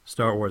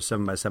Star Wars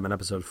 7x7,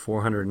 episode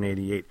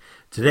 488.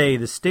 Today,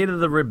 the state of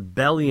the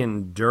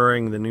rebellion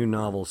during the new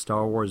novel,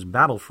 Star Wars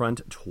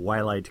Battlefront: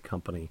 Twilight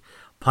Company.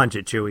 Punch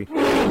it, Chewie.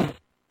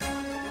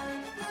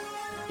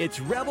 It's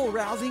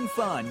rebel-rousing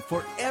fun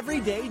for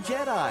everyday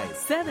Jedis.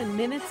 7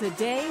 minutes a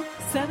day,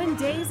 7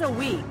 days a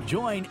week.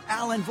 Join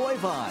Alan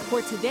Voivod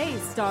for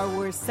today's Star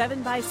Wars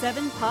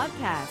 7x7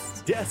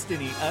 podcast.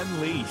 Destiny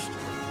Unleashed.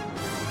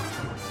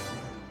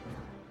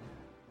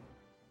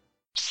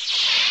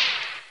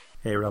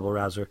 Hey, Rebel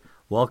Rouser.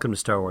 Welcome to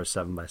Star Wars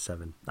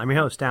 7x7. I'm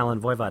your host,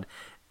 Alan Voivod,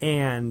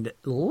 and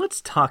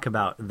let's talk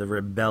about the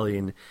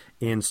rebellion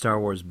in Star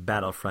Wars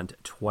Battlefront: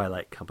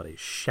 Twilight Company,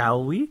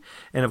 shall we?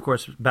 And of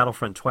course,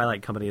 Battlefront: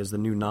 Twilight Company is the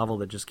new novel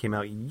that just came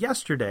out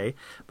yesterday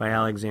by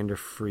Alexander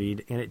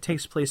Freed, and it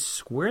takes place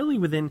squarely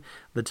within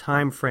the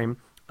time frame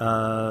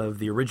of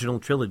the original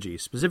trilogy,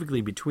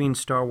 specifically between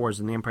Star Wars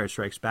and The Empire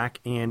Strikes Back,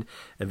 and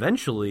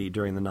eventually,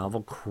 during the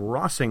novel,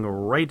 crossing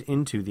right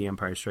into The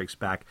Empire Strikes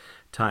Back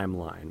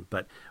timeline.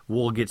 But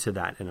we'll get to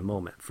that in a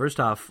moment. First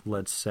off,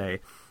 let's say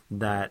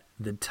that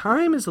the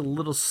time is a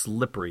little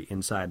slippery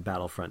inside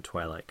Battlefront: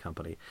 Twilight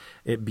Company.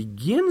 It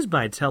begins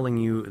by telling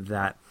you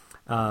that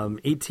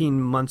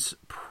 18 months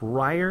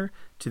prior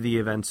to the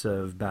events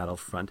of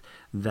Battlefront,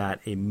 that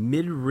a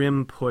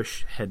mid-rim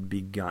push had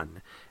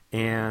begun.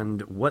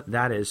 And what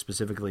that is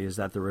specifically is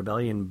that the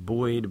rebellion,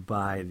 buoyed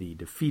by the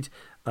defeat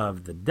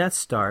of the Death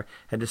Star,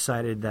 had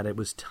decided that it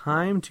was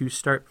time to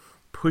start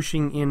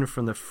pushing in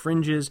from the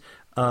fringes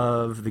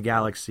of the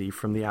galaxy,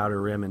 from the Outer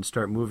Rim, and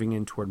start moving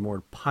in toward more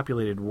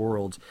populated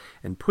worlds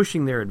and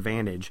pushing their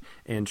advantage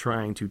and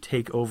trying to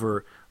take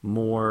over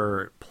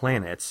more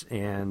planets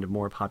and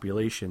more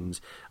populations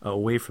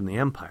away from the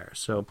Empire.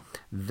 So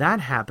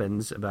that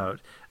happens about,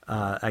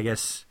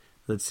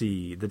 let's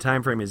see, the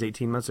time frame is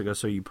 18 months ago,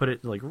 so you put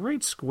it like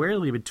right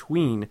squarely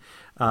between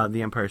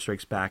The Empire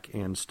Strikes Back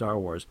and Star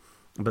Wars.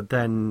 But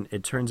then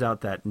it turns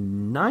out that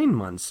 9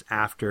 months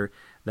after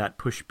that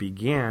push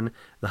began,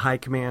 the High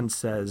Command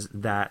says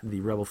that the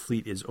Rebel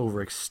fleet is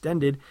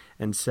overextended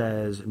and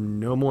says,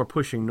 no more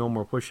pushing,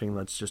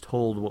 let's just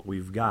hold what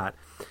we've got.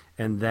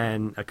 And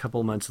then a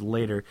couple months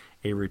later,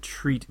 a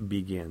retreat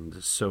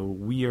begins. So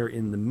we are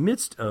in the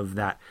midst of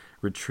that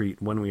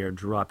retreat when we are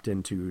dropped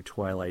into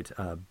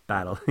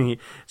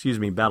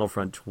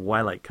Battlefront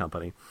Twilight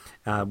Company,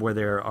 where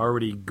they're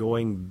already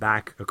going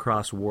back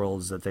across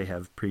worlds that they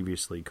have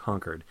previously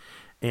conquered.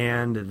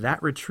 And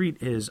that retreat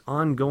is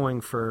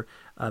ongoing for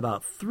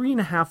about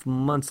 3.5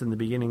 months in the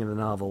beginning of the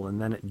novel, and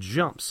then it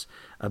jumps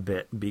a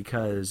bit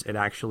because it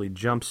actually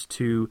jumps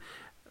to,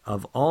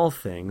 of all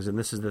things, and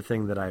this is the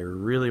thing that I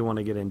really want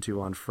to get into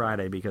on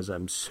Friday because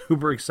I'm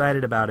super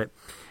excited about it,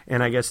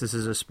 and I guess this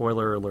is a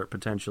spoiler alert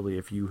potentially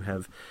if you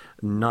have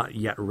not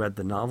yet read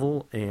the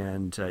novel,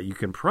 and you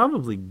can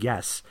probably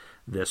guess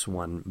this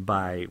one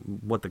by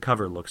what the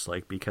cover looks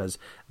like, because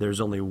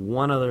there's only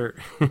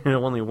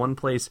only one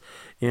place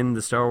in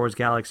the Star Wars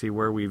galaxy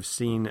where we've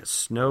seen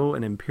snow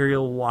and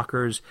Imperial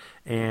walkers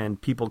and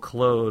people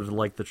clothed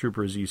like the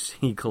troopers you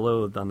see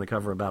clothed on the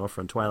cover of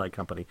Battlefront: Twilight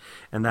Company,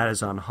 and that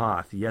is on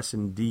Hoth. Yes,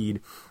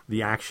 indeed,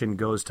 the action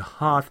goes to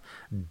Hoth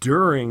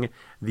during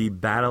the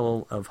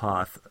Battle of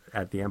Hoth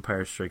at The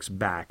Empire Strikes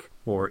Back,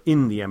 or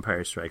in The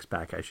Empire Strikes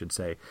Back, I should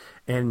say,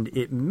 and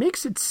it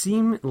makes it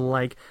seem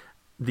like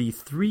the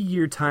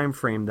 3-year time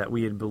frame that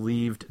we had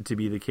believed to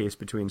be the case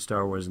between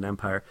Star Wars and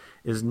Empire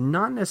is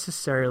not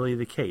necessarily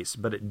the case,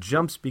 but it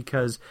jumps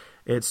because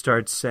it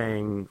starts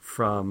saying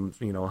from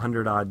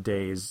 100-odd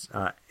days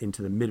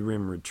into the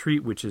mid-rim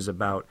retreat, which is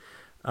about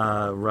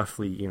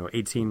roughly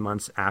 18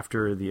 months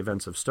after the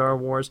events of Star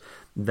Wars,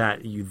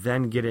 that you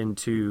then get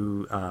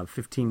into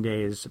 15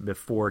 days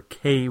before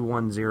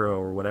K10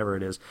 or whatever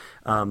it is,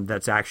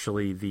 that's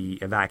actually the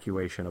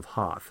evacuation of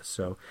Hoth.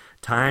 So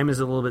time is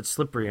a little bit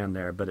slippery on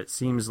there, but it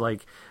seems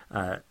like,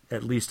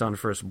 at least on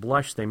first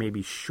blush, they may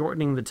be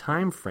shortening the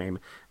time frame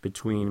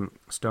between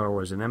Star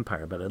Wars and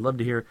Empire. But I'd love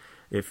to hear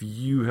if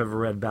you have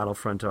read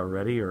Battlefront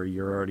already, or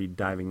you're already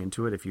diving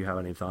into it. If you have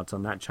any thoughts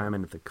on that, chime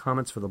in at the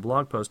comments for the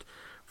blog post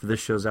for this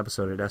show's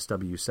episode at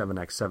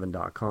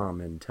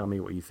sw7x7.com and tell me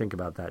what you think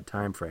about that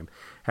time frame.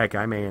 Heck,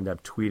 I may end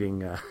up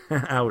tweeting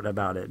out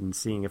about it and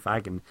seeing if I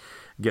can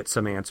get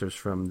some answers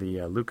from the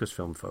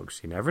Lucasfilm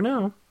folks. You never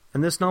know.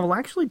 And this novel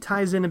actually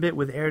ties in a bit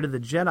with Heir to the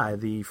Jedi,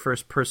 the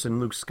first-person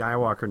Luke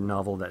Skywalker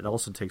novel that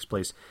also takes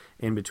place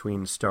in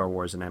between Star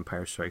Wars and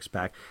Empire Strikes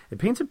Back. It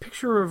paints a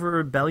picture of a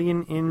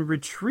rebellion in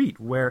retreat,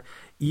 where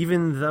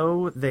even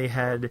though they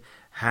had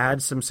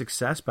some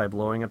success by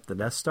blowing up the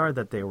Death Star,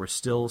 that they were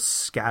still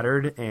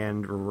scattered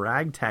and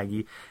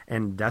ragtaggy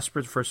and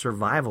desperate for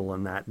survival,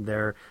 and that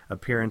their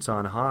appearance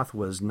on Hoth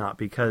was not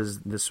because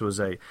this was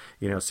a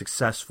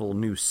successful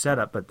new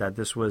setup, but that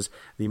this was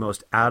the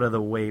most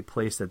out-of-the-way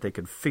place that they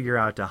could figure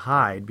out to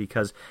hide,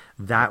 because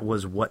that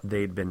was what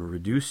they'd been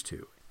reduced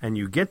to. And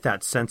you get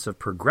that sense of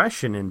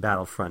progression in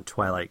Battlefront: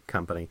 Twilight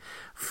Company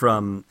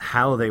from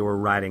how they were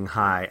riding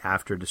high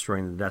after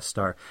destroying the Death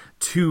Star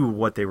to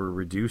what they were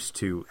reduced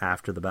to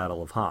after the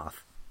Battle of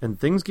Hoth. And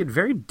things get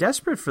very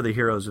desperate for the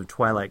heroes of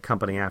Twilight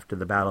Company after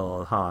the Battle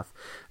of Hoth.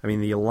 I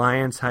mean, the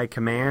Alliance High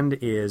Command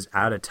is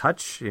out of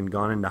touch and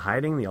gone into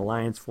hiding. The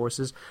Alliance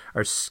forces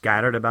are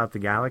scattered about the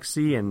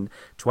galaxy, and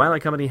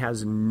Twilight Company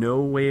has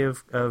no way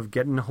of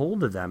getting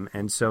hold of them.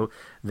 And so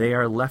they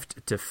are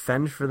left to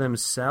fend for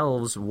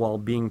themselves while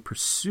being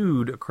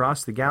pursued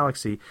across the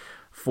galaxy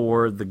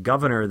for the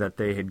governor that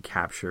they had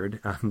captured.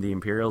 The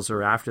Imperials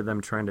are after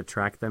them, trying to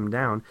track them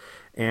down,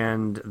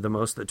 and the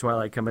most that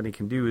Twilight Company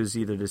can do is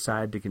either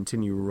decide to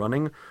continue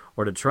running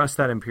or to trust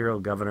that Imperial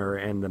governor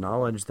and the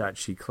knowledge that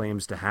she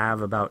claims to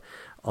have about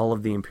all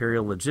of the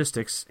Imperial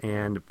logistics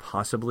and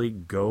possibly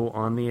go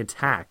on the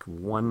attack.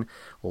 One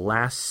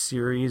last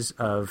series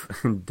of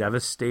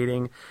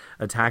devastating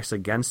attacks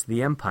against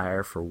the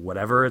Empire for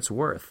whatever it's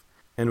worth.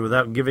 And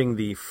without giving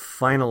the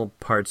final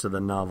parts of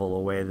the novel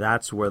away,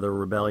 that's where the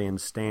rebellion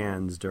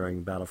stands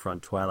during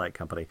Battlefront Twilight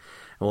Company.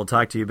 And we'll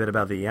talk to you a bit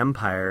about the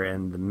Empire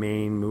and the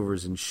main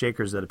movers and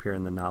shakers that appear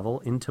in the novel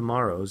in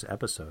tomorrow's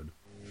episode.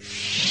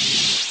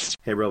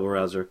 Hey, Rebel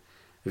Rouser.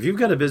 If you've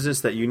got a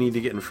business that you need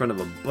to get in front of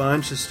a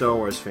bunch of Star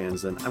Wars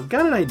fans, then I've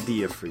got an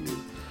idea for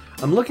you.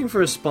 I'm looking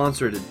for a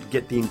sponsor to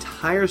get the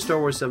entire Star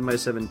Wars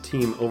 7x7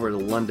 team over to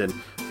London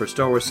for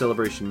Star Wars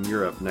Celebration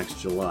Europe next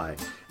July.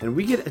 And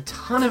we get a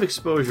ton of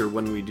exposure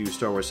when we do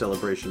Star Wars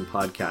Celebration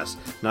podcasts.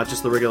 Not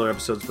just the regular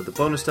episodes, but the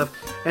bonus stuff,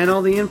 and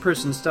all the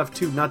in-person stuff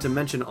too, not to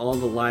mention all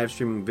the live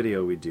streaming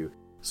video we do.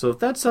 So if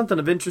that's something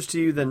of interest to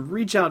you, then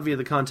reach out via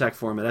the contact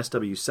form at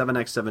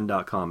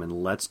sw7x7.com and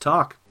let's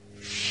talk.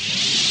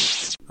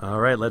 All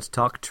right, let's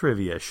talk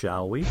trivia,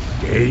 shall we?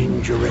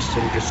 Dangerous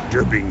and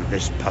disturbing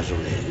this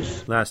puzzle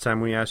is. Last time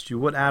we asked you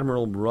what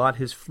admiral brought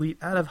his fleet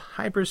out of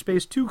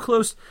hyperspace too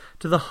close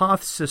to the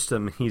Hoth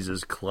system. He's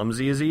as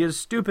clumsy as he is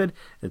stupid.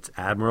 It's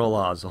Admiral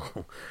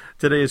Ozzel.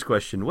 Today's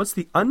question, what's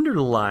the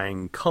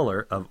underlying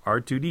color of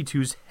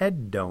R2-D2's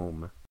head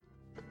dome?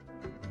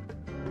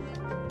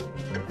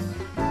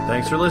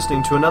 Thanks for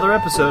listening to another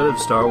episode of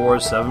Star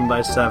Wars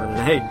 7x7. And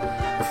hey,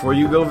 before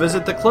you go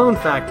visit the Clone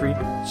Factory,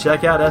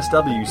 check out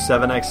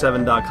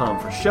SW7x7.com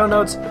for show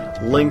notes,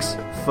 links,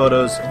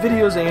 photos,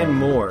 videos, and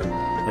more.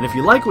 And if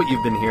you like what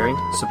you've been hearing,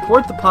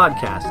 support the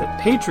podcast at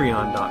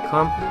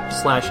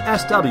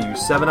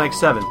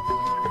patreon.com/SW7x7.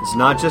 It's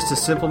not just a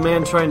simple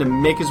man trying to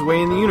make his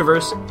way in the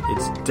universe,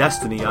 it's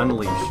Destiny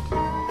Unleashed.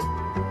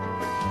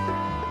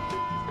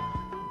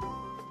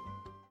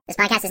 This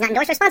podcast is not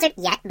endorsed or sponsored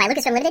yet by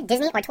Lucasfilm Limited,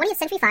 Disney, or 20th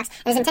Century Fox,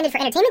 and is intended for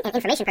entertainment and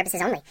information purposes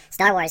only.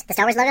 Star Wars, the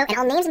Star Wars logo, and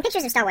all names and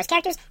pictures of Star Wars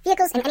characters,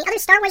 vehicles, and any other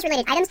Star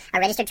Wars-related items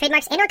are registered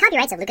trademarks and/or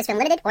copyrights of Lucasfilm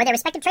Limited or their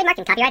respective trademark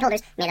and copyright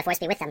holders. May the Force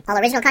be with them. All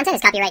original content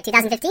is copyright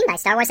 2015 by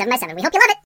Star Wars 7x7. We hope you love it!